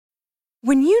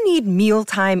When you need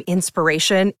mealtime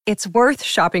inspiration, it's worth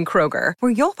shopping Kroger,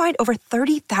 where you'll find over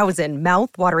 30,000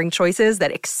 mouth-watering choices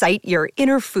that excite your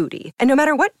inner foodie. And no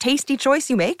matter what tasty choice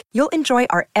you make, you'll enjoy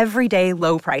our everyday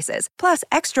low prices, plus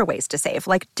extra ways to save,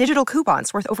 like digital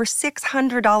coupons worth over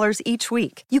 $600 each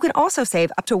week. You can also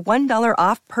save up to $1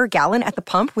 off per gallon at the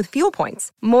pump with fuel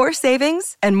points. More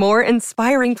savings and more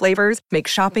inspiring flavors make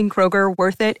shopping Kroger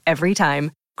worth it every time.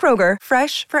 Kroger,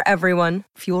 fresh for everyone.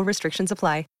 Fuel restrictions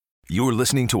apply. You're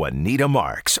listening to Anita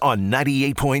Marks on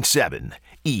 98.7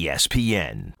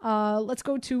 ESPN. Let's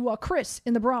go to Chris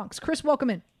in the Bronx. Chris, welcome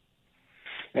in.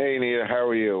 Hey, Anita, how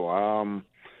are you?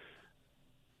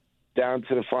 Down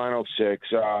to the final six.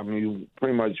 You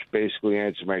pretty much basically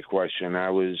answered my question. I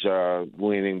was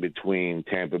leaning between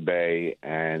Tampa Bay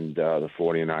and the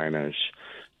 49ers,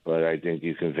 but I think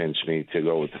you convinced me to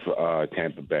go with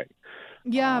Tampa Bay.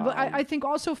 Yeah, but I think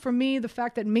also for me, the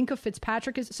fact that Minkah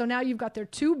Fitzpatrick is – so now you've got their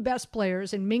two best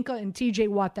players in Minkah and T.J.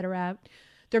 Watt that are out.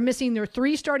 They're missing their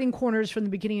three starting corners from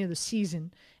the beginning of the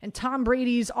season. And Tom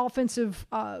Brady's offensive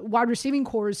wide receiving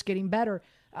core is getting better.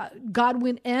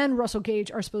 Godwin and Russell Gage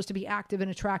are supposed to be active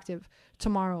and attractive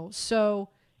tomorrow. So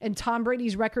 – and Tom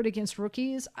Brady's record against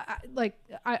rookies, I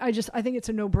think it's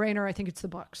a no-brainer. I think it's the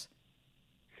Bucs.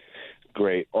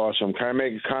 Great. Awesome. Can I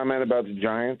make a comment about the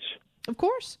Giants? Of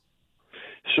course.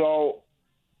 So,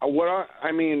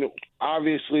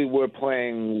 obviously we're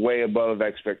playing way above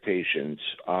expectations.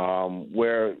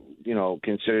 We're,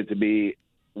 considered to be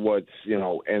what's,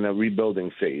 in a rebuilding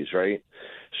phase, right?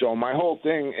 So my whole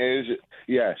thing is,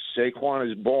 yes,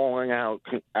 Saquon is balling out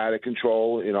of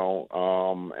control,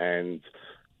 and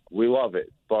we love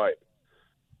it. But,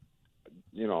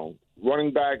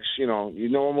 running backs, you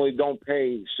normally don't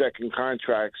pay second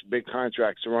contracts, big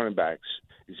contracts to running backs.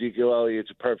 Ezekiel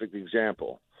Elliott's a perfect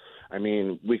example.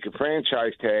 We could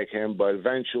franchise tag him, but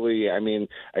eventually, I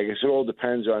guess it all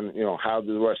depends on, how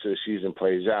the rest of the season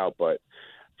plays out. But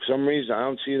for some reason, I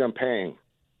don't see them paying.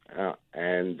 I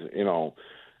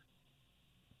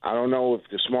don't know if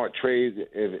the smart trade,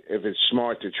 if it's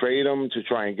smart to trade him to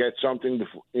try and get something,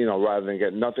 before, rather than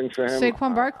get nothing for him.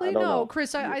 Saquon Barkley? No, know.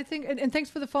 Chris, I think, and thanks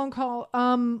for the phone call.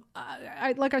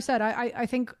 Like I said, I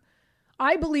think,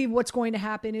 I believe what's going to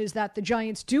happen is that the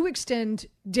Giants do extend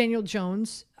Daniel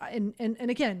Jones. And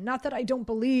again, not that I don't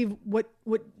believe what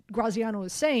Graziano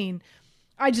is saying.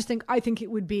 I think it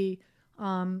would be,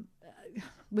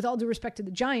 with all due respect to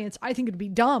the Giants, I think it would be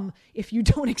dumb if you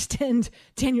don't extend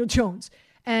Daniel Jones.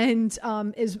 And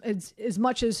as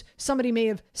much as somebody may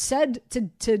have said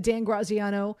to Dan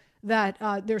Graziano that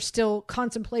they're still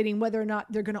contemplating whether or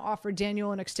not they're going to offer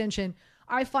Daniel an extension,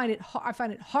 I find it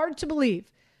hard to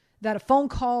believe that a phone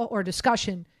call or a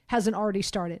discussion hasn't already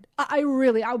started. I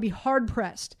would be hard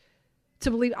pressed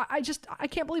to believe. I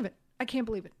can't believe it. I can't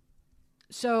believe it.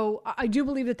 So I do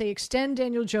believe that they extend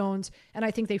Daniel Jones, and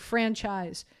I think they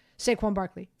franchise Saquon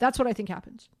Barkley. That's what I think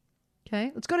happens.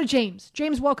 Okay, let's go to James.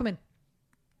 James, welcome in.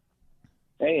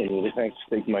 Hey, Anita, thanks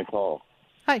for taking my call.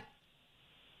 Hi.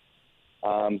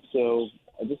 So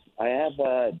I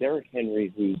have Derrick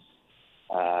Henry, who's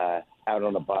out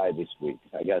on a bye this week.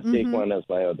 I got Saquon as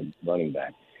my other running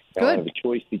back. Now I have a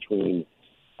choice between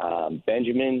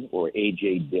Benjamin or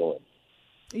A.J. Dillon.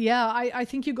 Yeah, I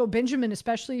think you go Benjamin,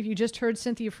 especially if you just heard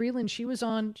Cynthia Freeland. She was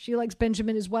on. She likes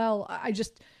Benjamin as well. I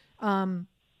just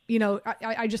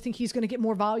think he's going to get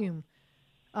more volume.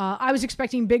 I was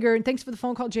expecting bigger, and thanks for the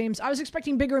phone call, James. I was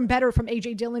expecting bigger and better from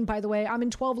A.J. Dillon, by the way. I'm in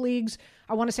 12 leagues.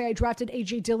 I want to say I drafted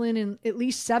A.J. Dillon in at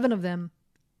least 7 of them.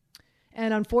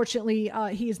 And unfortunately,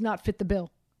 he has not fit the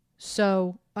bill.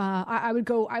 So I would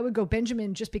go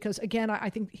Benjamin just because, again, I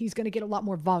think he's going to get a lot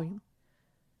more volume.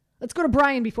 Let's go to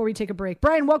Brian before we take a break.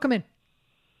 Brian, welcome in.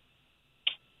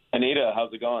 Anita,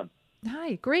 how's it going?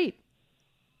 Hi, great.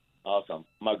 Awesome.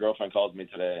 My girlfriend called me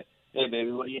today. Hey,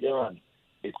 baby, what are you doing?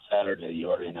 It's Saturday. You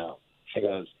already know. She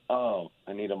goes, oh,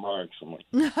 Anita Marks. I'm like,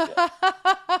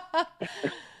 yeah.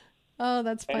 Oh,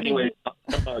 that's funny. Anyway,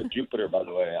 Jupiter, by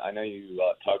the way. I know you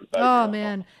talked about. Oh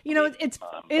man, it's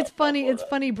funny. It's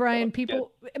funny, Brian.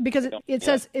 People because it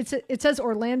says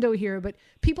Orlando here, but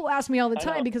people ask me all the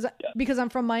time because I'm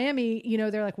from Miami.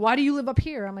 They're like, why do you live up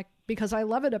here? I'm like, because I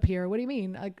love it up here. What do you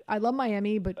mean? I love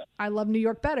Miami, but I love New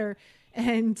York better.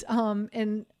 And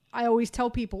I always tell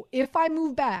people if I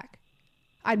move back,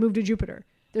 I'd move to Jupiter.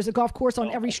 There's a golf course on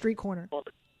every street corner.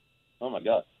 Oh my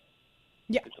God.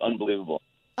 Yeah, it's unbelievable.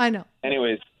 I know.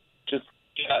 Anyways, just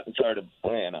started.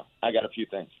 I got a few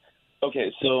things.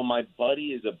 Okay, so my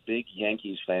buddy is a big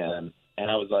Yankees fan, and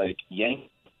I was like, Yankees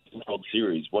World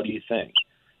Series, what do you think?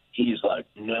 He's like,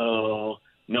 no,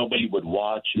 nobody would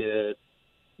watch it,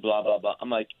 blah, blah, blah. I'm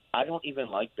like, I don't even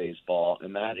like baseball,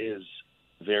 and that is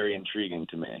very intriguing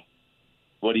to me.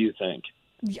 What do you think?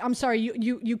 I'm sorry,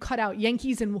 you cut out.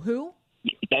 Yankees and who?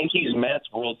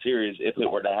 Yankees-Mets World Series, if it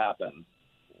were to happen.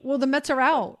 Well, the Mets are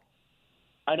out.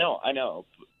 I know,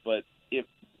 but if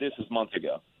this is months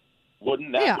ago,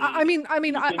 wouldn't that? Yeah,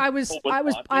 I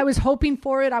was hoping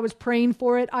for it. I was praying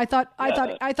for it. I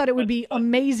thought it would be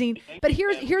amazing. But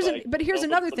here's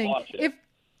another thing.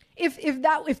 If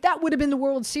that would have been the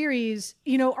World Series,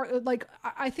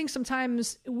 I think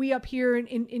sometimes we up here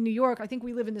in New York, I think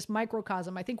we live in this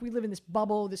microcosm. I think we live in this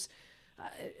bubble. This,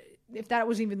 if that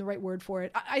wasn't even the right word for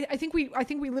it, I think we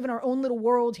live in our own little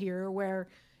world here, where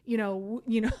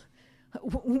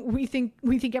we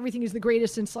think everything is the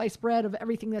greatest in sliced bread of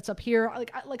everything that's up here.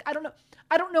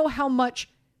 I don't know how much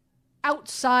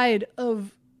outside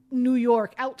of New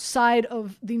York, outside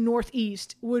of the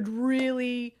Northeast, would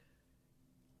really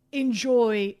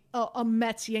enjoy a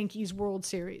Mets Yankees World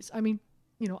Series. I mean,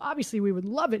 obviously we would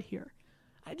love it here.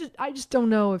 I just don't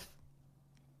know if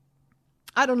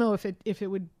it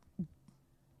would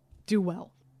do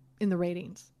well in the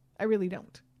ratings. I really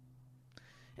don't.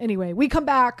 Anyway, we come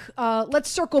back. Let's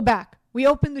circle back. We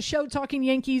opened the show talking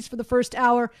Yankees for the first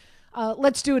hour.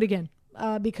 Let's do it again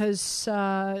because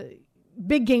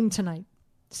big game tonight.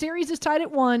 Series is tied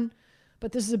at 1,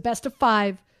 but this is a best of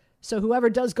 5. So whoever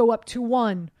does go up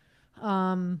 2-1,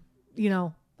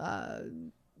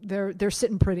 they're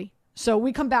sitting pretty. So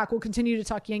we come back. We'll continue to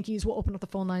talk Yankees. We'll open up the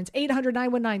phone lines.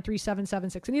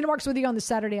 800-919-3776. Anita Marks with you on this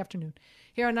Saturday afternoon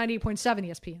here on 98.7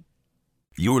 ESPN.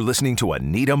 You're listening to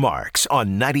Anita Marks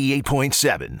on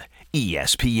 98.7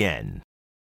 ESPN.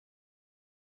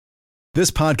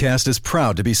 This podcast is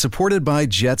proud to be supported by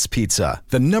Jets Pizza,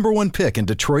 the #1 pick in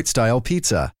Detroit-style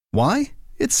pizza. Why?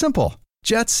 It's simple.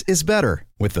 Jets is better.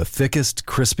 With the thickest,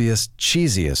 crispiest,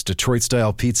 cheesiest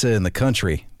Detroit-style pizza in the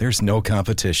country, there's no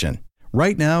competition.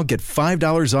 Right now, get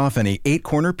 $5 off any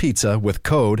 8-corner pizza with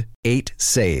code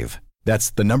 8SAVE. That's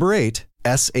the number 8,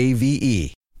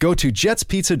 SAVE. Go to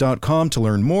jetspizza.com to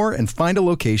learn more and find a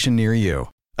location near you.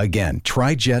 Again,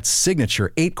 try Jet's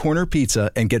signature 8-corner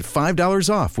pizza and get $5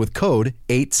 off with code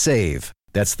 8SAVE.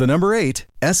 That's the number 8,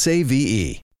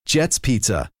 SAVE. Jet's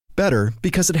Pizza. Better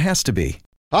because it has to be.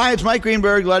 Hi, it's Mike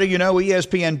Greenberg letting you know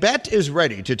ESPN Bet is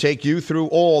ready to take you through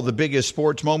all the biggest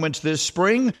sports moments this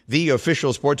spring. The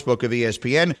official sportsbook of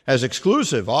ESPN has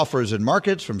exclusive offers and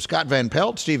markets from Scott Van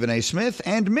Pelt, Stephen A. Smith,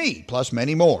 and me, plus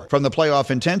many more. From the playoff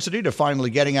intensity to finally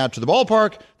getting out to the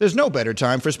ballpark, there's no better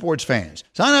time for sports fans.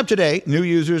 Sign up today. New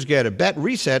users get a bet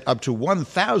reset up to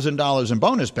 $1,000 in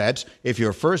bonus bets if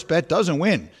your first bet doesn't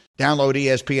win. Download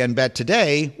ESPN Bet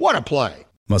today. What a play.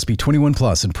 Must be 21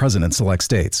 plus and present in select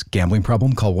states. Gambling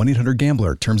problem? Call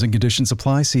 1-800-GAMBLER. Terms and conditions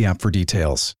apply. See app for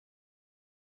details.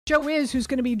 Joe Is, who's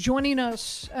going to be joining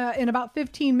us in about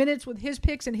 15 minutes with his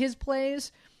picks and his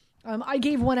plays. I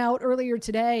gave one out earlier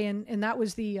today, and that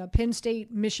was the Penn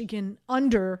State Michigan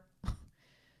under.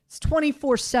 It's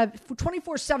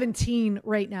 24-17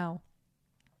 right now.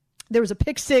 There was a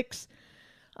pick 6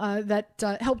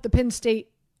 that helped the Penn State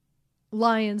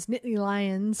Nittany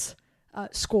Lions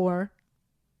score.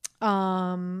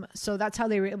 So that's how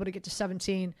they were able to get to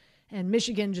 17. And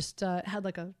Michigan just had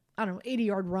like a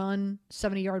 80-yard run,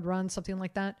 70-yard run, something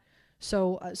like that.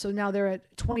 So now they're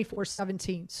at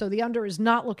 24-17. So the under is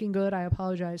not looking good. I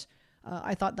apologize.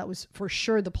 I thought that was for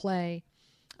sure the play.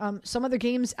 Some other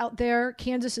games out there.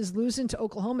 Kansas is losing to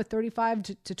Oklahoma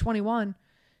 35-21.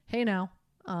 Hey now.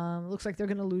 Looks like they're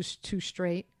going to lose 2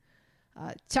 straight.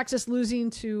 Texas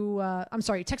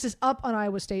Texas up on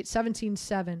Iowa State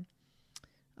 17-7.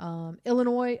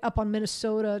 Illinois up on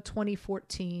Minnesota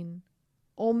 2014.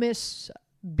 Ole Miss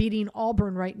beating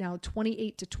Auburn right now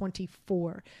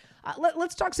 28-24.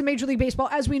 Let's talk some Major League Baseball.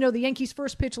 As we know, the Yankees'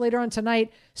 first pitch later on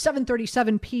tonight,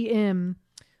 7:37 p.m.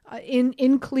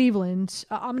 In Cleveland.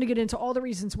 I'm going to get into all the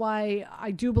reasons why I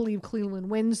do believe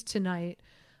Cleveland wins tonight.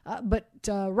 But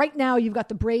right now, you've got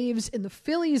the Braves and the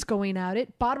Phillies going at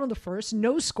it. Bottom of the first,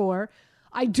 no score.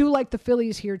 I do like the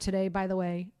Phillies here today, by the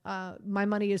way. My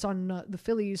money is on the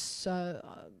Phillies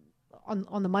on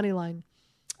the money line.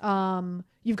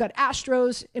 You've got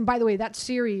Astros. And by the way, that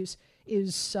series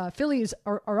is Phillies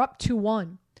are up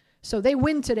 2-1. So they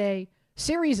win today.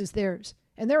 Series is theirs.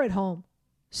 And they're at home.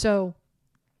 So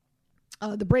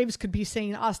the Braves could be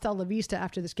saying hasta la vista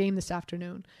after this game this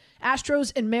afternoon.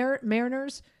 Astros and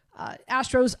Mariners.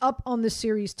 Astros up on this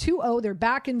series 2-0. They're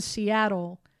back in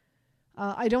Seattle.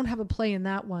 I don't have a play in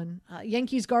that one.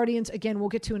 Yankees, Guardians, again, we'll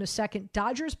get to in a second.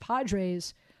 Dodgers,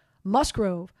 Padres,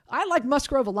 Musgrove. I like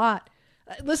Musgrove a lot.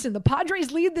 Listen, the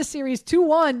Padres lead this series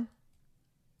 2-1.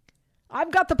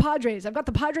 I've got the Padres.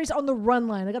 on the run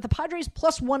line. I got the Padres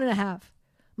plus 1.5.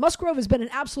 Musgrove has been an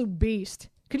absolute beast.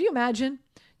 Could you imagine?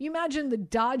 You imagine the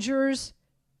Dodgers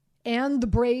and the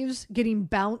Braves getting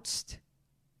bounced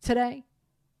today?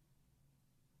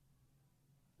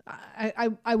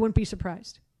 I wouldn't be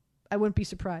surprised. I wouldn't be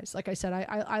surprised. Like I said,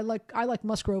 I like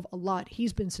Musgrove a lot.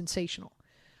 He's been sensational.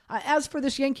 As for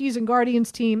this Yankees and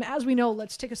Guardians team, as we know,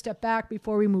 let's take a step back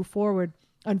before we move forward.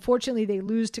 Unfortunately, they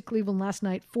lose to Cleveland last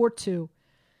night, 4-2.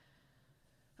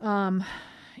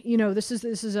 This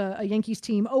is a Yankees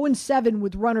team 0-7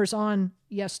 with runners on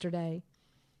yesterday.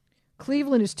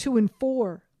 Cleveland is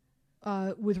 2-4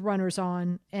 with runners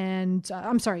on, and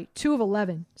 2 of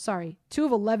 11. Sorry, 2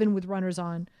 of 11 with runners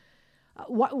on.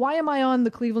 Why am I on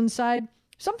the Cleveland side?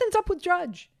 Something's up with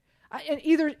Judge.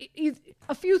 Either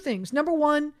a few things. Number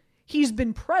one, he's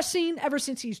been pressing ever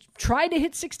since he's tried to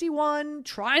hit 61,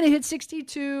 trying to hit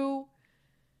 62,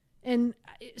 and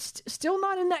still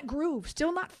not in that groove,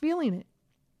 still not feeling it.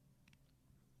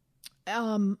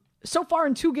 So far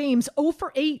in 2 games, 0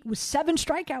 for 8 with 7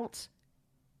 strikeouts.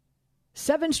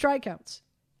 7 strikeouts.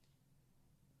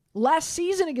 Last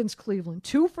season against Cleveland,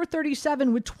 2 for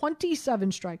 37 with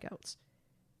 27 strikeouts.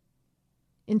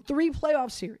 In 3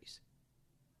 playoff series.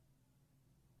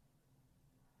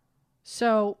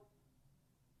 So,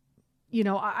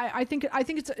 I think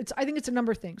it's a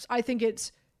number of things. I think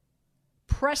it's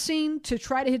pressing to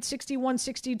try to hit 61,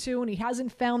 62, and he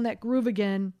hasn't found that groove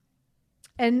again.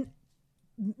 And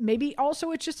maybe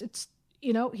also he's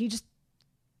just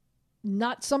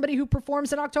not somebody who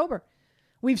performs in October.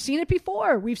 We've seen it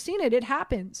before. We've seen it. It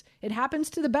happens. It happens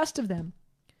to the best of them.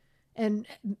 And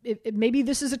maybe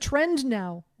this is a trend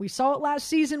now. We saw it last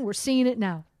season. We're seeing it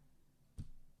now.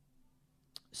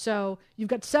 So you've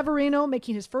got Severino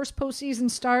making his first postseason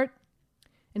start.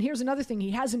 And here's another thing.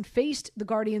 He hasn't faced the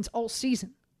Guardians all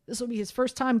season. This will be his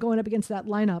first time going up against that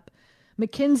lineup.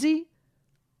 McKenzie,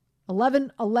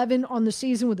 11-11 on the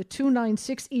season with a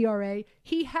 2.96 ERA.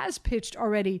 He has pitched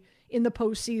already in the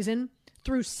postseason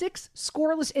through 6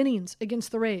 scoreless innings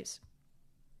against the Rays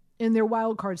in their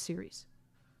wild card series.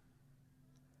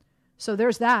 So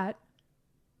there's that.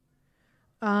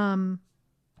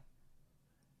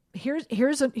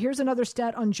 Here's another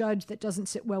stat on Judge that doesn't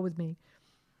sit well with me.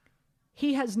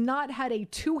 He has not had a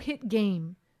 2-hit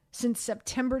game since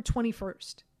September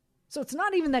 21st. So it's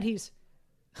not even that he's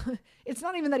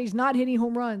not hitting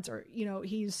home runs or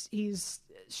he's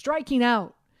striking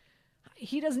out.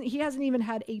 He hasn't even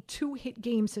had a 2-hit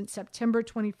game since September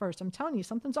 21st. I'm telling you,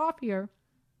 something's off here.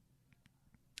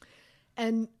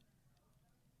 And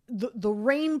the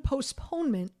rain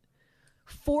postponement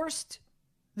forced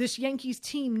this Yankees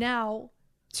team now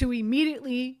to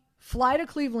immediately fly to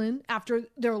Cleveland after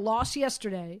their loss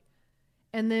yesterday.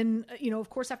 And then, of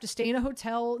course, have to stay in a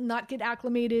hotel, not get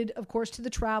acclimated, of course, to the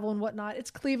travel and whatnot.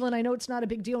 It's Cleveland. I know it's not a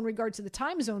big deal in regard to the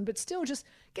time zone, but still just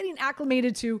getting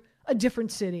acclimated to a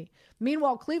different city.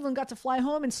 Meanwhile, Cleveland got to fly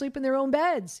home and sleep in their own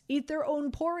beds, eat their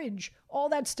own porridge, all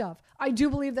that stuff. I do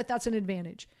believe that that's an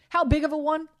advantage. How big of a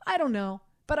one? I don't know,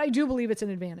 but I do believe it's an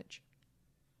advantage.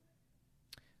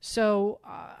 So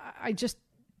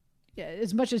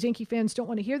as much as Yankee fans don't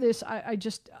want to hear this, I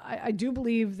do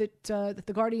believe that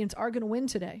the Guardians are going to win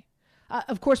today.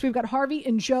 Of course, we've got Harvey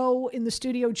and Joe in the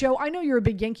studio. Joe, I know you're a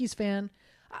big Yankees fan.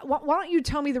 Why don't you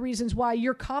tell me the reasons why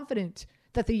you're confident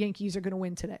that the Yankees are going to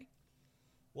win today?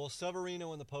 Well,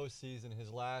 Severino in the postseason, his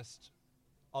last,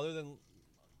 other than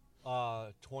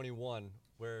 21,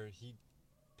 where he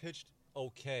pitched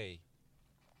okay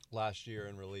last year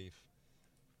in relief,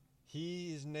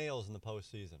 he is nails in the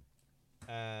postseason.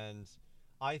 And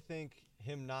I think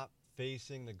him not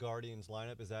facing the Guardians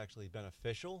lineup is actually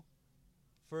beneficial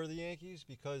for the Yankees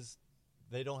because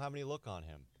they don't have any look on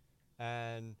him.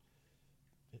 And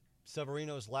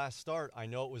Severino's last start, I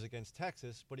know it was against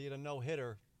Texas, but he had a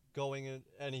no-hitter going in,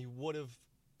 and he would have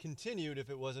continued if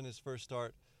it wasn't his first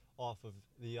start off of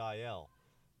the IL.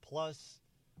 Plus,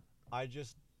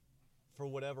 for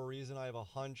whatever reason, I have a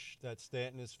hunch that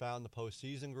Stanton has found the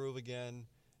postseason groove again,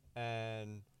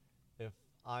 and if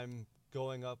I'm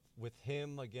going up with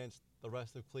him against the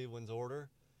rest of Cleveland's order,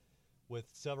 with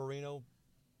Severino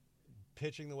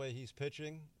pitching the way he's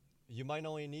pitching, you might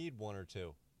only need 1 or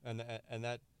 2, and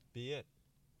that be it.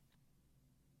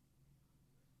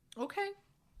 Okay.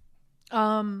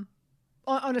 On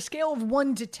a scale of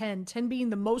 1 to 10, 10 being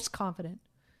the most confident,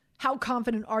 how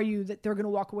confident are you that they're going to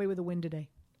walk away with a win today?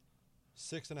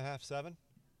 6.5, 7.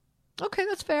 Okay,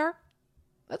 that's fair.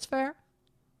 That's fair.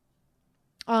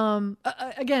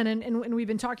 Again, and we've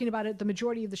been talking about it the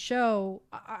majority of the show.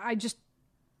 I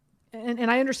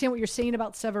understand what you're saying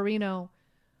about Severino.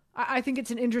 I think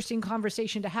it's an interesting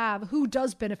conversation to have. Who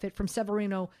does benefit from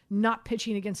Severino not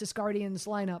pitching against this Guardians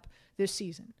lineup this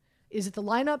season? Is it the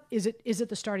lineup? Is it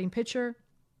the starting pitcher?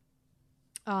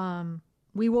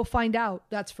 We will find out.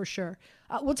 That's for sure.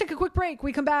 We'll take a quick break.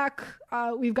 We come back.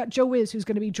 We've got Joe Wiz, who's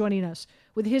going to be joining us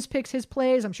with his picks, his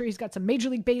plays. I'm sure he's got some Major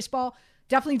League Baseball.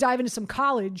 Definitely dive into some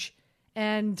college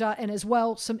and as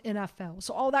well some NFL.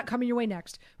 So all that coming your way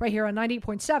next, right here on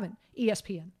 98.7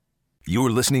 ESPN.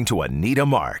 You're listening to Anita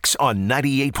Marks on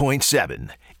 98.7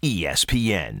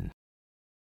 ESPN.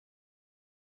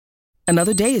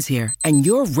 Another day is here, and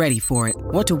you're ready for it.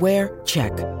 What to wear?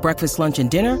 Check. Breakfast, lunch, and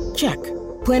dinner? Check.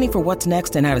 Planning for what's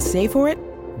next and how to save for it?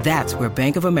 That's where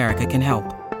Bank of America can help.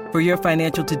 For your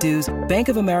financial to-dos, Bank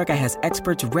of America has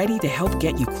experts ready to help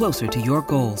get you closer to your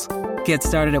goals. Get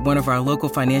started at one of our local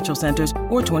financial centers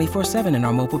or 24/7 in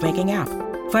our mobile banking app.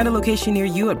 Find a location near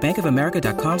you at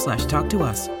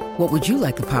bankofamerica.com/talktous. What would you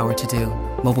like the power to do?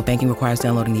 Mobile banking requires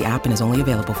downloading the app and is only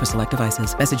available for select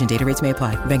devices. Message and data rates may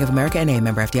apply. Bank of America N.A.,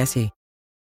 member FDIC.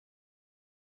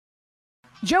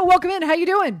 Joe, welcome in. How you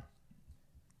doing?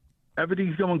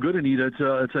 Everything's going good, Anita.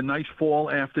 It's a nice fall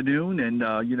afternoon, and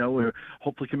we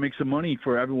hopefully can make some money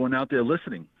for everyone out there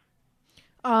listening.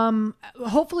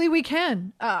 Hopefully we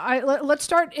can. Let's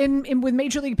start with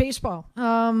Major League Baseball.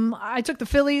 I took the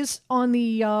Phillies on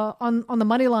the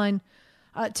money line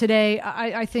today.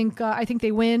 I think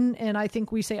they win, and I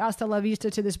think we say hasta la vista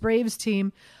to this Braves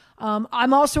team.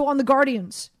 I'm also on the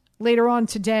Guardians later on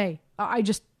today. I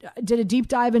just did a deep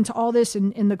dive into all this,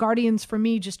 and the Guardians, for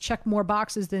me, just check more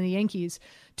boxes than the Yankees.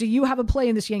 Do you have a play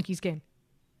in this Yankees game?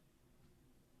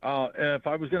 If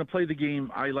I was going to play the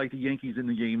game, I like the Yankees in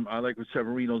the game. I like with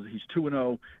Severino. He's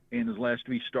 2-0 in his last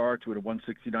 3 starts with a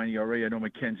 1.69 ERA. I know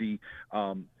McKenzie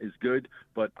is good,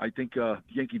 but I think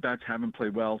Yankee bats haven't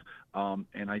played well,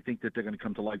 and I think that they're going to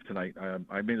come to life tonight.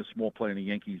 I made a small play in the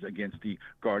Yankees against the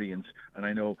Guardians, and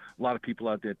I know a lot of people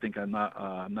out there think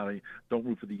don't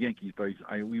root for the Yankees, but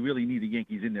we really need the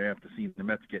Yankees in there after seeing the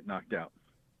Mets get knocked out.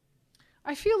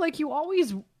 I feel like you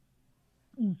always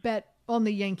bet on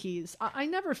the Yankees. I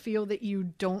never feel that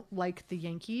you don't like the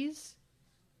Yankees.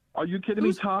 Are you kidding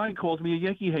me? Ty calls me a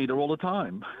Yankee hater all the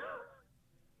time.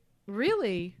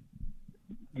 Really?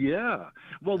 Yeah.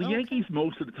 Well, the Yankees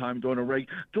most of the time during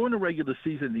the regular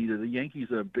season, either the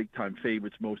Yankees are big-time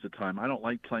favorites most of the time. I don't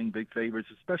like playing big favorites,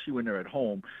 especially when they're at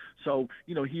home. So,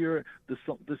 here, this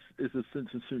is a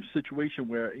situation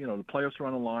where, the playoffs are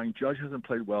on the line. Judge hasn't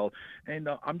played well. And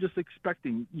I'm just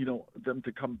expecting, them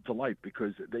to come to life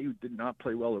because they did not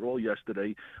play well at all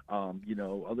yesterday.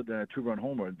 Other than a 2-run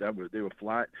homer, they were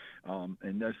flat.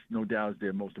 And that's no doubt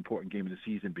their most important game of the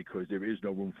season because there is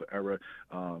no room for error.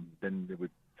 Then they would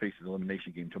face an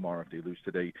elimination game tomorrow if they lose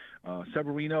today.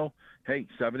 Severino, hey,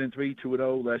 7-3,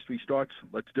 2-0, last 3 starts.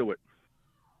 Let's do it.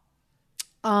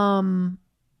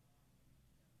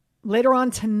 Later on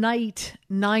tonight,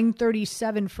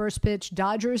 9:37 first pitch,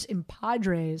 Dodgers and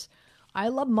Padres. I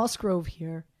love Musgrove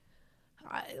here.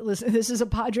 Listen, this is a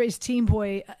Padres team,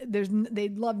 boy.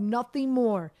 They'd love nothing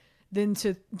more than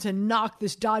to knock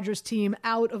this Dodgers team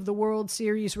out of the World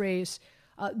Series race.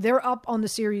 They're up on the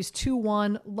series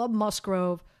 2-1. Love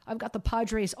Musgrove. I've got the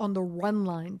Padres on the run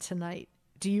line tonight.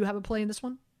 Do you have a play in this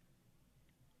one?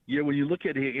 Yeah, when you look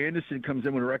at it, Anderson comes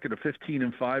in with a record of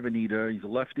 15-5, Anita. He's a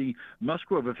lefty.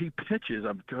 Musgrove, if he pitches,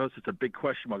 because it's a big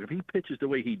question mark, if he pitches the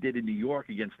way he did in New York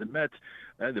against the Mets,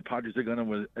 the Padres are going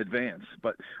to advance.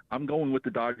 But I'm going with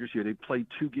the Dodgers here. They played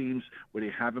 2 games where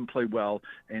they haven't played well,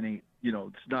 and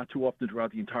it's not too often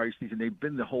throughout the entire season. They've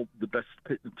been the best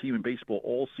team in baseball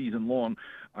all season long.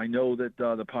 I know that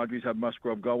the Padres have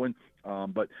Musgrove going,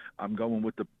 but I'm going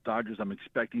with the Dodgers. I'm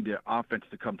expecting their offense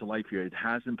to come to life here. It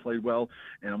hasn't played well,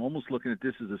 and I'm almost looking at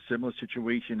this as a similar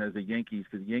situation as the Yankees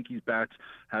because the Yankees bats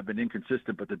have been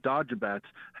inconsistent, but the Dodger bats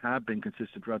have been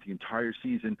consistent throughout the entire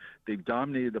season. They've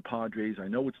dominated the Padres. I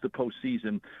know it's the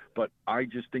postseason, but I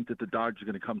just think that the Dodgers are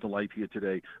going to come to life here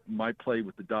today. My play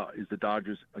with is the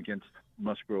Dodgers against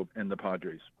Musgrove and the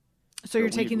Padres. So you're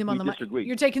taking them on the money.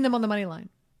 You're taking them on the money line.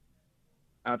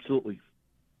 Absolutely.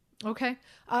 Okay.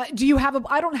 Do you have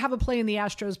I don't have a play in the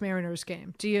Astros-Mariners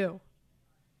game. Do you?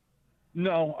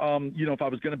 No. If I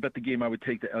was going to bet the game, I would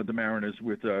take the Mariners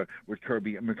with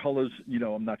Kirby. McCullers,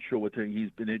 I'm not sure he's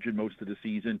been injured most of the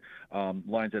season.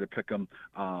 Lions had to pick him.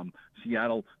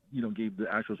 Seattle, gave the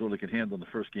Astros all they could handle in the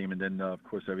first game, and then, of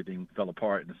course, everything fell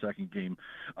apart in the second game.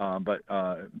 But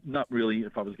not really.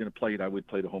 If I was going to play it, I would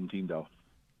play the home team, though.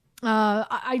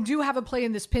 I do have a play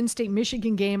in this Penn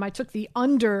State-Michigan game. I took the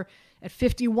under at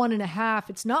 51.5.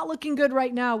 It's not looking good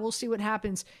right now. We'll see what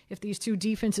happens if these two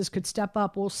defenses could step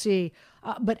up. We'll see.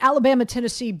 But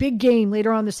Alabama-Tennessee, big game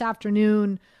later on this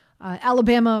afternoon.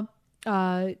 Alabama,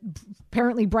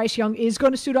 apparently Bryce Young is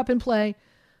going to suit up and play.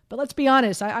 But let's be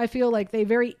honest. I feel like they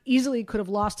very easily could have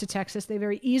lost to Texas. They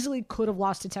very easily could have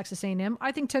lost to Texas A&M.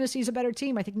 I think Tennessee's a better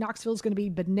team. I think Knoxville's going to be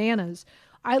bananas.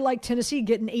 I like Tennessee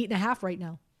getting 8.5 right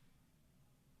now.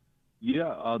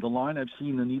 Yeah, the line I've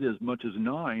seen, Anita, as much as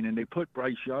 9, and they put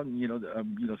Bryce Young.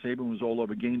 Saban was all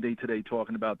over game day today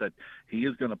talking about that he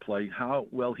is going to play, how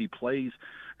well he plays.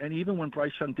 And even when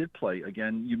Bryce Young did play,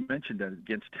 again, you mentioned that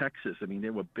against Texas. I mean, they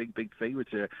were big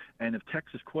favorites there. And if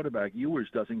Texas quarterback Ewers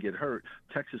doesn't get hurt,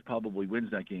 Texas probably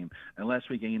wins that game. And last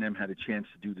week, A&M had a chance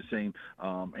to do the same.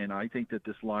 And I think that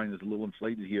this line is a little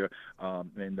inflated here.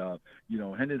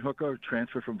 Hendon Hooker,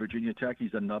 transfer from Virginia Tech, he's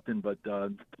done nothing but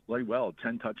play well.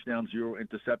 10 touchdowns, 0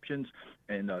 interceptions,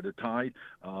 and the Tide.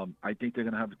 I think they're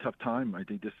going to have a tough time. I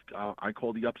think this. I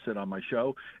call the upset on my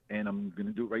show, and I'm going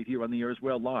to do it right here on the air as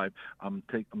well, live.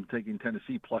 I'm taking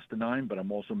Tennessee plus the 9, but I'm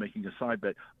also making a side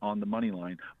bet on the money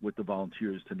line with the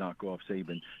Volunteers to knock off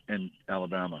Saban and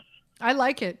Alabama. I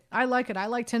like it. I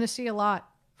like Tennessee a lot,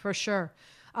 for sure.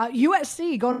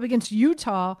 USC going up against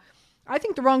Utah. I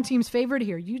think the wrong team's favored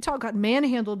here. Utah got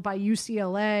manhandled by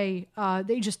UCLA.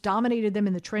 They just dominated them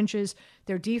in the trenches.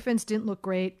 Their defense didn't look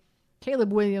great.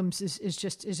 Caleb Williams is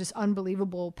just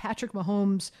unbelievable. Patrick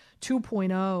Mahomes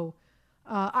 2.0.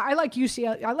 I like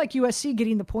UCLA. I like USC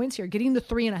getting the points here, getting the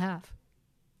 3.5.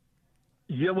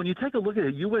 Yeah, when you take a look at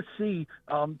it, USC,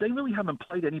 they really haven't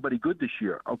played anybody good this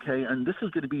year, okay? And this is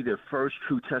going to be their first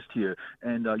true test here.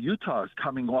 And Utah is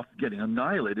coming off getting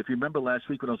annihilated. If you remember last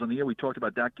week when I was on the air, we talked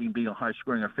about that game being a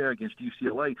high-scoring affair against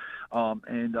UCLA.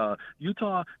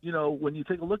 Utah, when you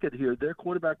take a look at here, their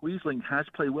quarterback Riesling has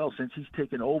played well since he's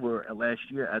taken over last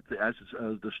year as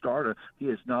the starter. He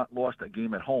has not lost a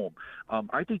game at home.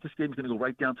 I think this game is going to go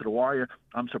right down to the wire.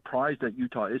 I'm surprised that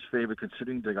Utah is favored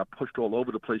considering they got pushed all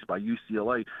over the place by UCLA.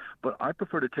 But I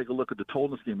prefer to take a look at the total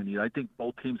in this game, and I think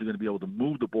both teams are going to be able to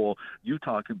move the ball.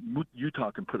 Utah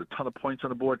can put a ton of points on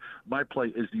the board. My play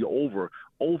is the over.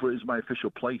 Over is my official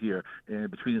play here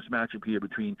between this matchup here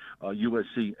between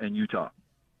USC and Utah.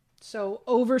 So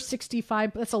over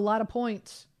 65, that's a lot of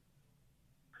points.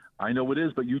 I know it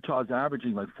is, but Utah's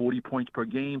averaging like 40 points per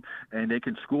game, and they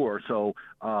can score. So,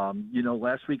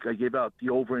 last week I gave out the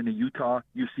over in the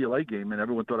Utah-UCLA game, and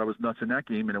everyone thought I was nuts in that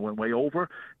game, and it went way over.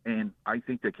 And I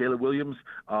think that Caleb Williams is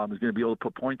going to be able to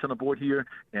put points on the board here,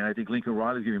 and I think Lincoln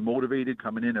Riley is going to be motivated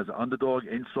coming in as an underdog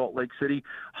in Salt Lake City.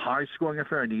 High-scoring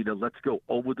affair, Anita. Let's go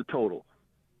over the total.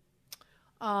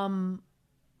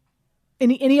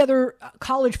 Any other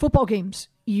college football games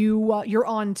you're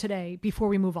on today before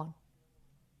we move on?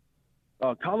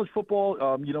 College football,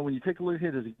 when you take a look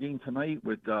here, there's a game tonight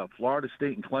with Florida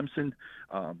State and Clemson.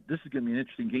 This is going to be an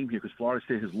interesting game here because Florida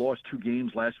State has lost 2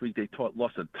 games. Last week they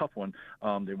lost a tough one.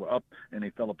 They were up and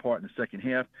they fell apart in the second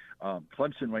half.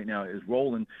 Clemson right now is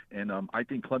rolling, and I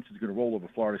think Clemson's going to roll over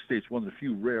Florida State. It's one of the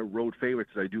few rare road favorites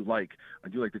that I do like. I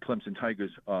do like the Clemson Tigers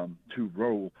to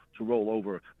roll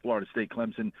over Florida State.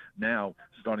 Clemson now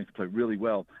starting to play really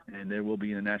well, and they will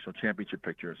be in the national championship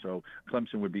picture. So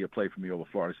Clemson would be a play for me over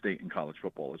Florida State in college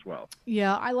football as well.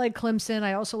 Yeah, I like Clemson.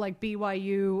 I also like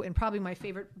BYU, and probably my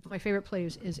favorite play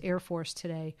is Air Force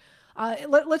today.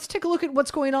 Let's take a look at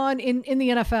what's going on in the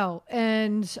NFL,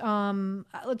 and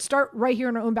let's start right here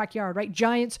in our own backyard. Right,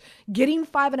 Giants getting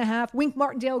 5.5. Wink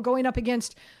Martindale going up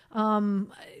against Lamar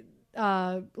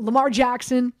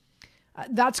Jackson.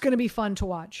 That's going to be fun to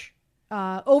watch.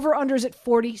 Over-unders at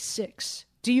 46.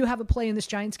 Do you have a play in this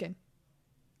Giants game?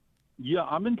 Yeah,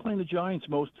 I've been playing the Giants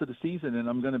most of the season, and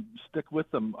I'm going to stick with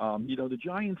them. The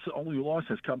Giants' only loss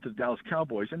has come to the Dallas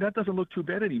Cowboys, and that doesn't look too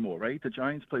bad anymore, right? The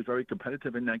Giants play very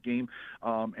competitive in that game,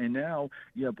 and now,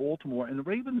 Baltimore. And the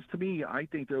Ravens, to me, I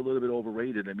think they're a little bit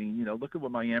overrated. I mean, look at what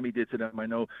Miami did to them. I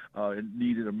know it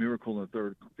needed a miracle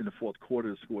in the fourth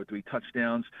quarter to score 3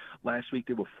 touchdowns. Last week,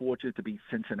 they were fortunate to beat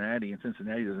Cincinnati, and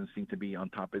Cincinnati doesn't seem to be on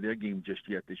top of their game just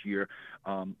yet this year.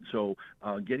 So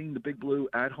getting the Big Blue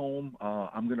at home,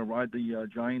 I'm going to ride the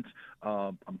Giants.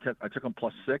 I took them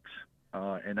 +6,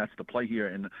 and that's the play here.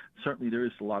 And certainly there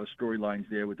is a lot of storylines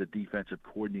there with the defensive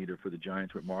coordinator for the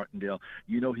Giants with Martindale.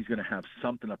 He's going to have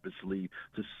something up his sleeve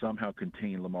to somehow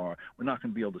contain Lamar. We're not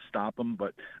going to be able to stop him,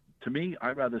 but to me,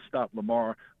 I'd rather stop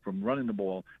Lamar from running the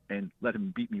ball and let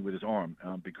him beat me with his arm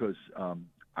because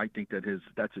I think that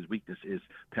that's his weakness is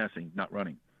passing, not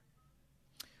running.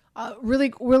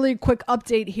 Really, really quick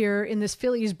update here in this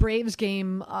Phillies-Braves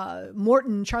game.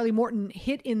 Charlie Morton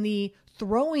hit in the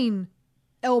throwing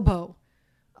elbow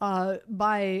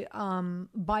by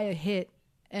a hit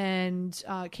and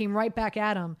came right back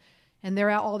at him. And they're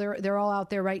all out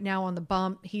there right now on the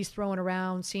bump. He's throwing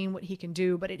around, seeing what he can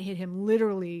do, but it hit him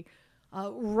literally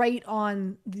right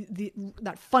on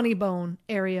that funny bone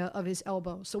area of his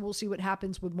elbow. So we'll see what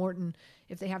happens with Morton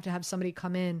if they have to have somebody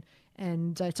come in.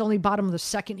 And it's only bottom of the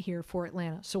second here for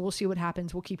Atlanta. So we'll see what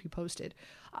happens. We'll keep you posted.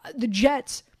 The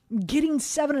Jets getting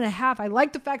 7.5. I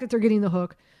like the fact that they're getting the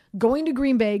hook. Going to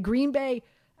Green Bay. Green Bay,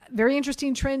 very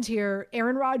interesting trends here.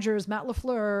 Aaron Rodgers, Matt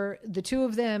LaFleur, the two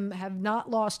of them have not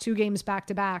lost 2 games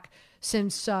back-to-back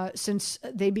since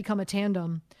they become a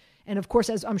tandem. And, of course,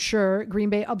 as I'm sure, Green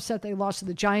Bay upset. They lost to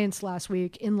the Giants last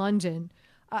week in London.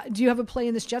 Do you have a play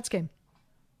in this Jets game?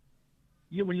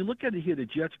 Yeah, when you look at it here, the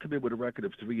Jets come in with a record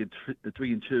of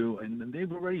 3-2, and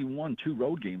they've already won 2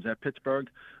 road games at Pittsburgh,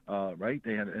 right?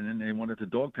 And then they won at the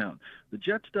Dog Pound. The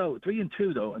Jets, though,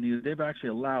 3-2 though, and they've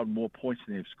actually allowed more points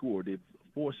than they've scored. They've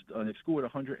scored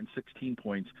 116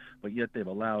 points, but yet they've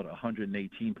allowed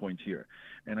 118 points here.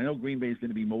 And I know Green Bay is going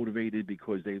to be motivated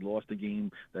because they lost a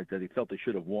game that they felt they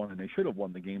should have won, and they should have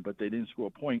won the game, but they didn't score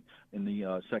a point in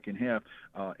the second half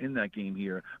in that game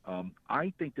here.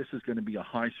 I think this is going to be a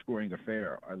high-scoring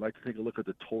affair. I'd like to take a look at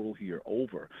the total here,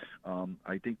 over.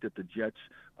 I think that the Jets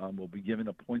will be giving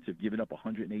up points. They've given up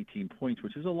 118 points,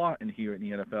 which is a lot in here in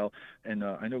the NFL. And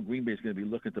I know Green Bay is going to be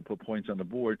looking to put points on the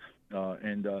board.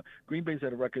 And Green Bay's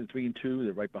at a record of 3-2.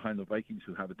 They're right behind the Vikings,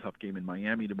 who have a tough game in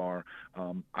Miami tomorrow.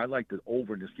 I like the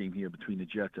over in this game here between the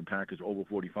Jets and Packers. Over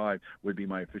 45 would be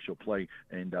my official play,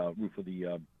 and root for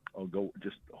the I'll go.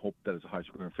 Just hope that it's a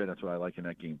high-scoring affair. That's what I like in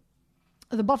that game.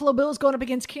 The Buffalo Bills going up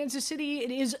against Kansas City.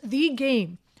 It is the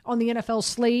game on the NFL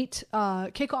slate.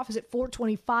 Kickoff is at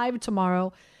 4:25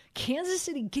 tomorrow. Kansas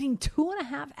City getting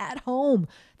 2.5 at home.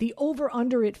 The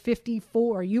over-under at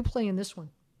 54. Are you playing this one?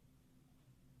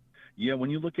 Yeah,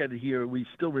 when you look at it here, we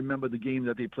still remember the game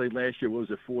that they played last year. What was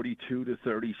it,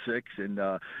 42-36? And,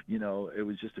 it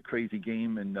was just a crazy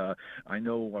game. And I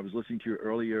know I was listening to you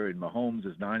earlier, and Mahomes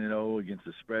is 9-0 against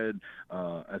the spread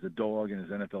as a dog in his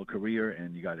NFL career.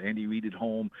 And you got Andy Reid at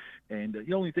home. And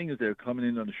the only thing is they're coming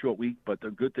in on a short week, but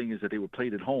the good thing is that they were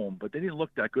played at home. But they didn't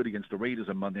look that good against the Raiders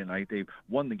on Monday night. They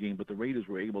won the game, but the Raiders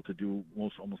were able to do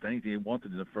almost anything they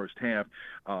wanted in the first half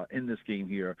in this game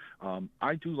here.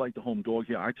 I do like the home dog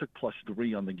here. I took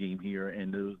 +3 on the game here,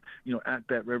 and at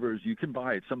Bet Rivers you can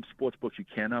buy it. Some sports books you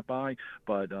cannot buy,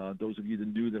 but those of you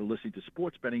that are listening to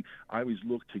sports betting, I always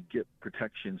look to get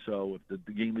protection. So if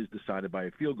the game is decided by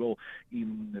a field goal,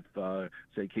 even if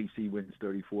say KC wins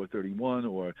 34-31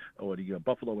 or the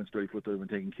Buffalo wins 34-31,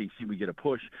 taking KC, we get a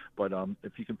push. But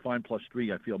if you can find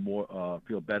 +3, I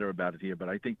feel better about it here. But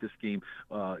I think this game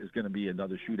is going to be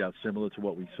another shootout similar to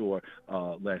what we saw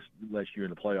last year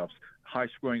in the playoffs.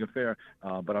 High-scoring affair,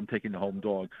 but I'm taking the home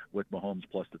dog with Mahomes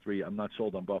 +3. I'm not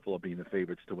sold on Buffalo being the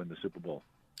favorites to win the Super Bowl.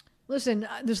 Listen,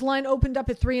 this line opened up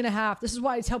at 3.5. This is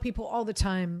why I tell people all the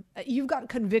time, you've got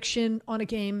conviction on a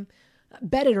game,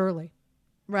 bet it early,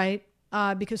 right?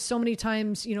 Because so many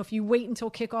times, if you wait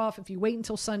until kickoff, if you wait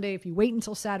until Sunday, if you wait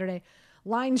until Saturday,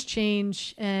 lines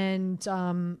change and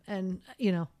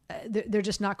they're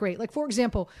just not great. Like, for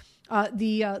example,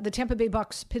 the Tampa Bay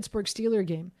Bucks Pittsburgh Steelers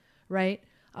game, right?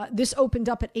 This opened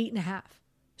up at 8.5.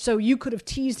 So you could have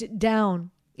teased it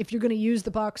down if you're going to use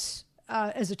the Bucks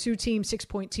as a 2-team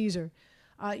 6-point teaser.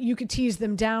 You could tease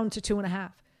them down to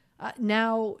 2.5.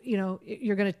 Now,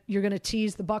 you're going to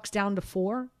tease the Bucks down to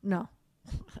 4. No,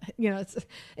 it's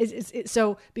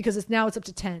so because it's up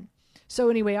to 10. So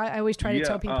anyway, I always try to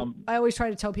tell people. I always try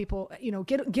to tell people,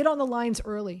 get on the lines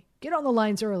early. Get on the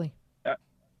lines early.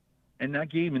 And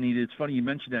that game, Anita, it's funny you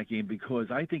mentioned that game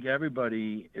because I think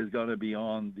everybody is going to be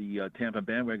on the Tampa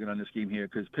bandwagon on this game here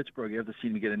because Pittsburgh, after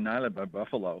seeing them get annihilated by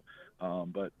Buffalo.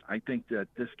 But I think that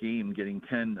this game, getting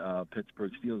 10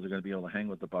 Pittsburgh Steelers are going to be able to hang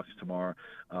with the Bucks tomorrow.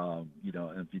 And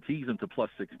if you tease them to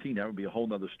 +16, that would be a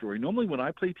whole other story. Normally when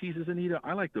I play teases, Anita,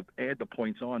 I like to add the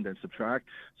points on than subtract.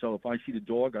 So if I see the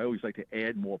dog, I always like to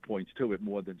add more points to it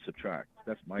more than subtract.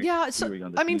 That's my theory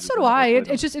on the so do I.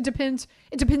 It depends.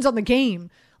 It depends on the game.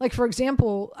 Like, for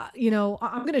example,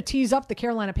 I'm going to tease up the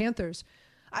Carolina Panthers.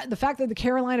 The fact that the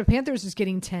Carolina Panthers is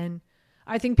getting 10,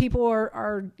 I think people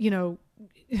are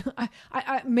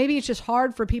maybe it's just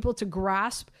hard for people to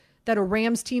grasp that a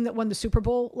Rams team that won the Super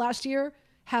Bowl last year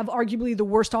have arguably the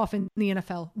worst offense in the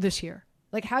NFL this year.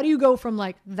 Like, how do you go from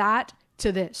like that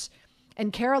to this?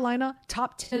 And Carolina,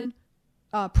 top 10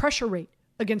 pressure rate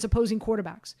against opposing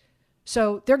quarterbacks.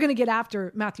 So they're going to get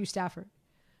after Matthew Stafford.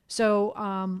 So,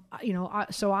 I'm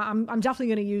definitely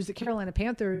going to use the Carolina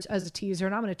Panthers as a teaser,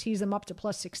 and I'm going to tease them up to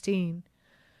 +16.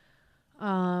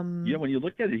 When you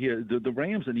look at it here, the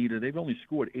Rams, Anita, they've only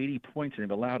scored 80 points and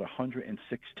they've allowed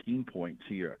 116 points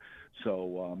here.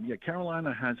 So,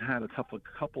 Carolina has had a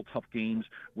couple tough games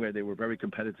where they were very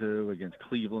competitive against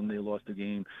Cleveland. They lost a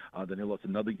game. Then they lost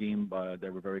another game. They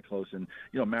were very close. And,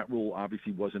 Matt Rule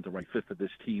obviously wasn't the right fit for this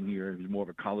team here. He was more of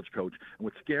a college coach. And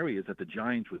what's scary is that the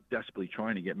Giants were desperately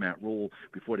trying to get Matt Rule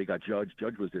before they got Judge.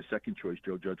 Judge was their second choice,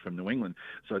 Joe Judge from New England.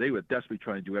 So they were desperately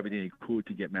trying to do everything they could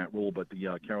to get Matt Rule. But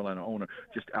the Carolina owner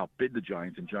just outbid the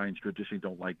Giants. And Giants traditionally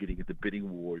don't like getting into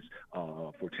bidding wars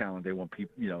for talent. They want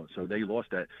people, so they lost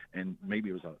that. And maybe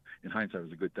it was in hindsight, it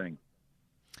was a good thing.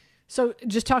 So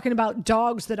just talking about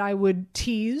dogs that I would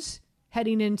tease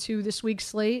heading into this week's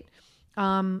slate,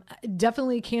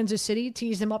 definitely Kansas City,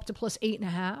 tease them up to plus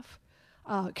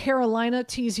 8.5. Carolina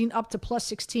teasing up to plus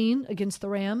 16 against the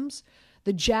Rams.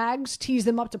 The Jags tease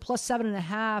them up to plus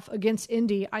 7.5 against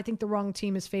Indy. I think the wrong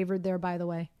team is favored there, by the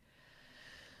way.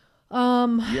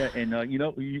 Yeah, and you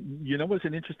know what's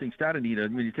an interesting stat, Anita?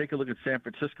 When you take a look at San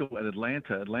Francisco and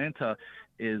Atlanta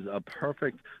is a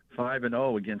perfect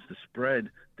 5-0 against the spread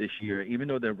this year, even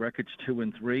though their record's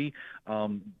 2-3.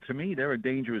 To me, they're a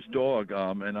dangerous dog.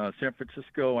 And San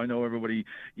Francisco, I know everybody,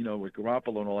 with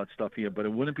Garoppolo and all that stuff here, but I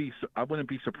wouldn't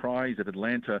be surprised if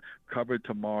Atlanta covered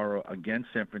tomorrow against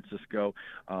San Francisco.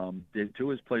 They too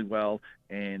has played well,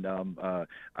 and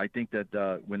I think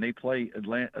that when they play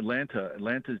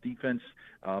Atlanta's defense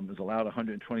has allowed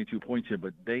 122 points here,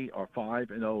 but they are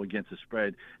 5-0 against the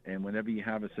spread. And whenever you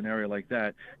have a scenario like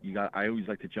that, I always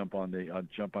like to jump on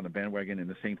the bandwagon. And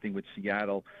the same thing with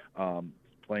Seattle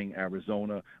playing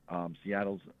Arizona.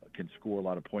 Seattle can score a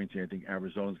lot of points here. I think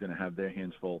Arizona's going to have their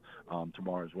hands full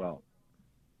tomorrow as well.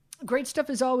 Great stuff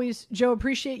as always, Joe.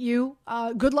 Appreciate you.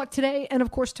 Good luck today and,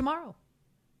 of course, tomorrow.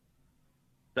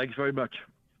 Thanks very much.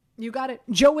 You got it.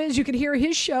 Joe Is, you can hear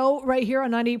his show right here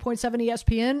on 98.7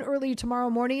 ESPN early tomorrow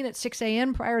morning at 6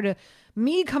 a.m. prior to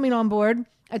me coming on board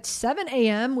at 7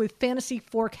 a.m. with Fantasy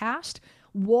Forecast.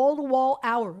 Wall-to-wall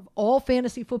hour of all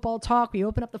fantasy football talk. We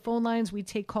open up the phone lines. We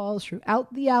take calls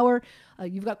throughout the hour.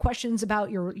 You've got questions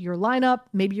about your lineup.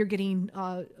 Maybe you're getting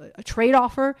a trade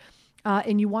offer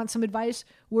and you want some advice.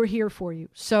 We're here for you.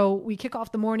 So we kick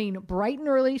off the morning bright and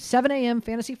early, 7 a.m.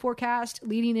 Fantasy Forecast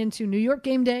leading into New York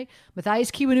game day.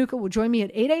 Matthias Kiwanuka will join me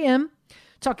at 8 a.m.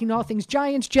 talking all things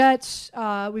Giants, Jets.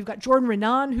 We've got Jordan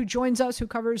Renan who joins us, who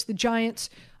covers the Giants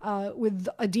with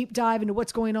a deep dive into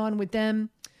what's going on with them.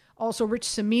 Also, Rich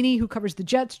Cimini, who covers the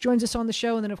Jets, joins us on the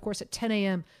show. And then, of course, at 10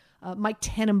 a.m., Mike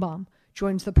Tannenbaum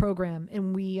joins the program.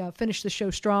 And we finish the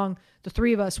show strong, the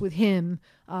three of us with him,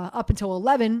 up until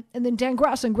 11. And then Dan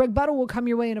Grass and Greg Buttle will come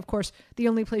your way. And, of course, the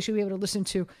only place you'll be able to listen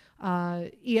to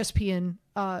ESPN,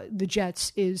 the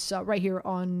Jets, is right here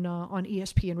on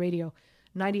ESPN Radio,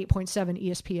 98.7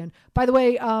 ESPN. By the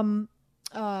way,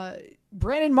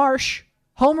 Brandon Marsh,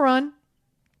 home run,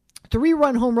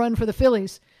 3-run home run for the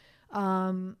Phillies.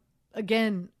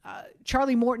 Again,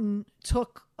 Charlie Morton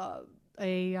took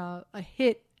a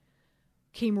hit,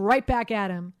 came right back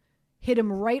at him, hit him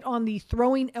right on the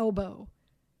throwing elbow,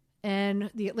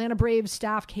 and the Atlanta Braves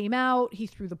staff came out. He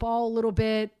threw the ball a little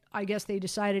bit. I guess they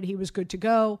decided he was good to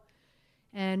go,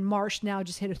 and Marsh now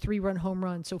just hit a 3-run home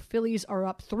run. So Phillies are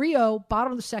up 3-0,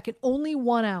 bottom of the second, only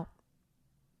one out.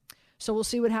 So we'll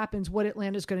see what happens, what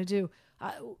Atlanta's going to do.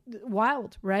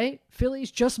 Wild, right? Phillies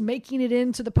just making it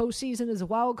into the postseason as a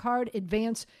wild card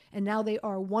advance, and now they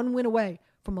are one win away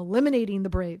from eliminating the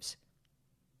Braves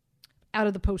out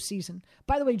of the postseason.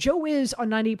 By the way, Joe Is on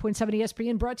 98.7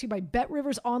 ESPN, brought to you by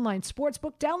BetRivers Online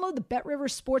Sportsbook. Download the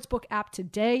BetRivers Sportsbook app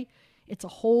today. It's a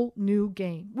whole new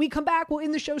game. We come back. We'll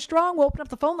end the show strong. We'll open up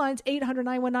the phone lines,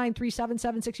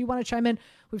 800-919-3776. You want to chime in?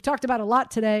 We've talked about a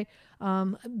lot today.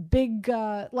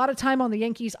 A lot of time on the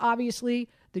Yankees, obviously.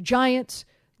 The Giants,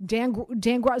 Dan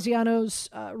Graziano's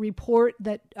report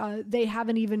that they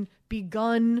haven't even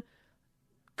begun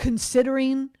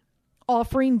considering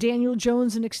offering Daniel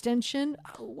Jones an extension.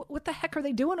 What the heck are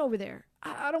they doing over there?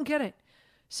 I don't get it.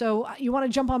 So you want to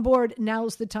jump on board,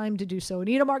 now's the time to do so.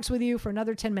 Anita Marks with you for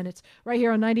another 10 minutes right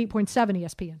here on 98.7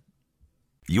 ESPN.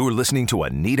 You're listening to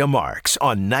Anita Marks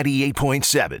on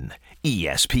 98.7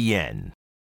 ESPN.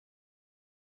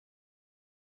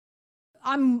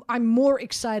 I'm more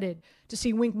excited to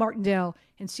see Wink Martindale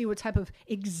and see what type of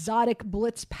exotic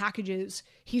blitz packages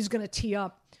he's going to tee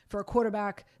up for a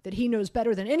quarterback that he knows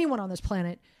better than anyone on this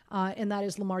planet, and that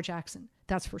is Lamar Jackson.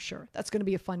 That's for sure. That's going to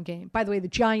be a fun game. By the way, the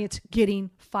Giants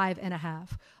getting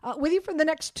 5.5. With you for the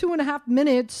next 2.5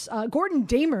 minutes, Gordon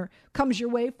Damer comes your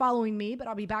way following me, but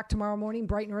I'll be back tomorrow morning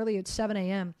bright and early at 7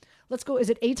 a.m. Let's go. Is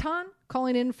it Eitan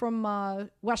calling in from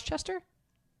Westchester?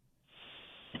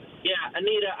 Yeah,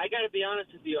 Anita, I got to be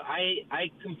honest with you. I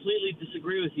completely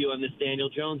disagree with you on this Daniel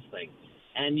Jones thing.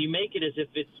 and you make it as if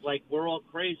it's like we're all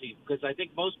crazy, because I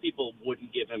think most people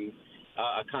wouldn't give him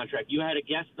a contract. You had a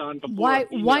guest on before.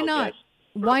 Why not?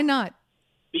 Why not?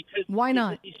 Because why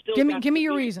not? Give me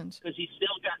your reasons. Because he's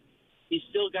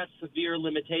still got severe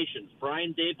limitations.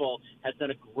 Brian Daboll has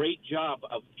done a great job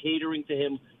of catering to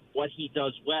him what he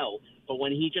does well, but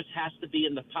when he just has to be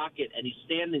in the pocket and he's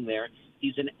standing there,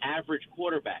 he's an average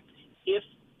quarterback. If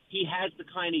he has the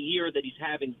kind of year that he's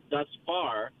having thus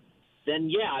far, then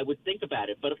yeah, I would think about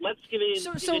it. But let's give it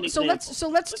an example.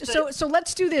 So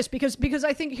let's do this because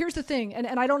I think here's the thing,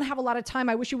 and I don't have a lot of time.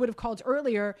 I wish you would have called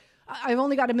earlier. I've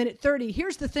only got 1:30.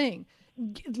 Here's the thing.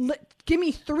 Give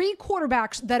me 3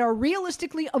 quarterbacks that are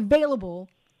realistically available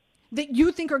that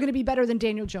you think are going to be better than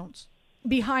Daniel Jones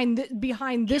behind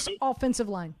this offensive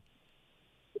line.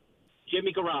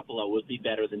 Jimmy Garoppolo would be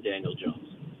better than Daniel Jones.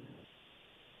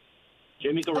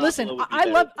 Jimmy Garoppolo.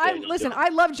 Listen, I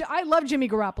love Jimmy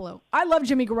Garoppolo. I love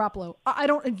Jimmy Garoppolo.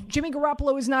 Jimmy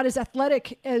Garoppolo is not as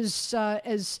athletic as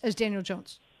Daniel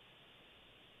Jones.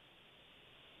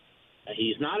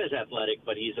 He's not as athletic,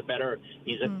 but he's a better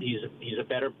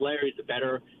player. He's a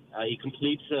better. He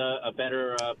completes a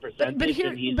better percentage.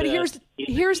 But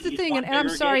here's the thing, and I'm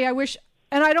sorry. I wish,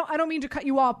 and I don't mean to cut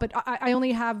you off, but I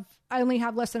only have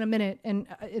less than a minute,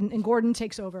 and Gordon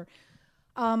takes over.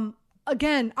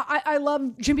 Again, I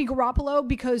love Jimmy Garoppolo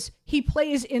because he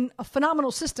plays in a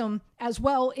phenomenal system as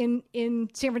well in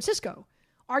San Francisco.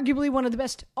 Arguably one of the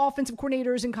best offensive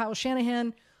coordinators in Kyle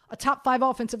Shanahan, a top 5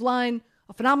 offensive line,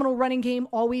 a phenomenal running game,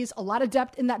 always a lot of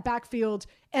depth in that backfield,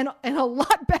 and a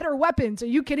lot better weapons. Are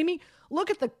you kidding me?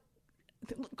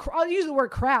 I'll use the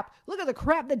word crap. Look at the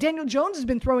crap that Daniel Jones has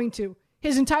been throwing to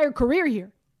his entire career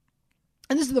here.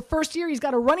 And this is the first year he's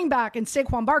got a running back in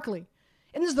Saquon Barkley.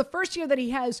 And this is the first year that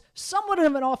he has somewhat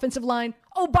of an offensive line,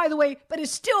 oh, by the way, that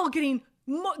is still getting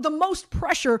the most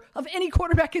pressure of any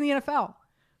quarterback in the NFL.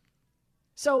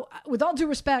 So with all due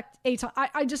respect, Eitan,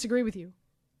 I disagree with you.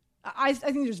 I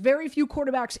think there's very few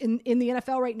quarterbacks in the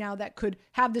NFL right now that could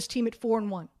have this team at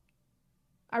 4-1.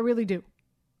 I really do.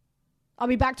 I'll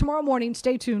be back tomorrow morning.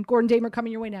 Stay tuned. Gordon Damer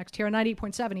coming your way next here on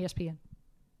 98.7 ESPN.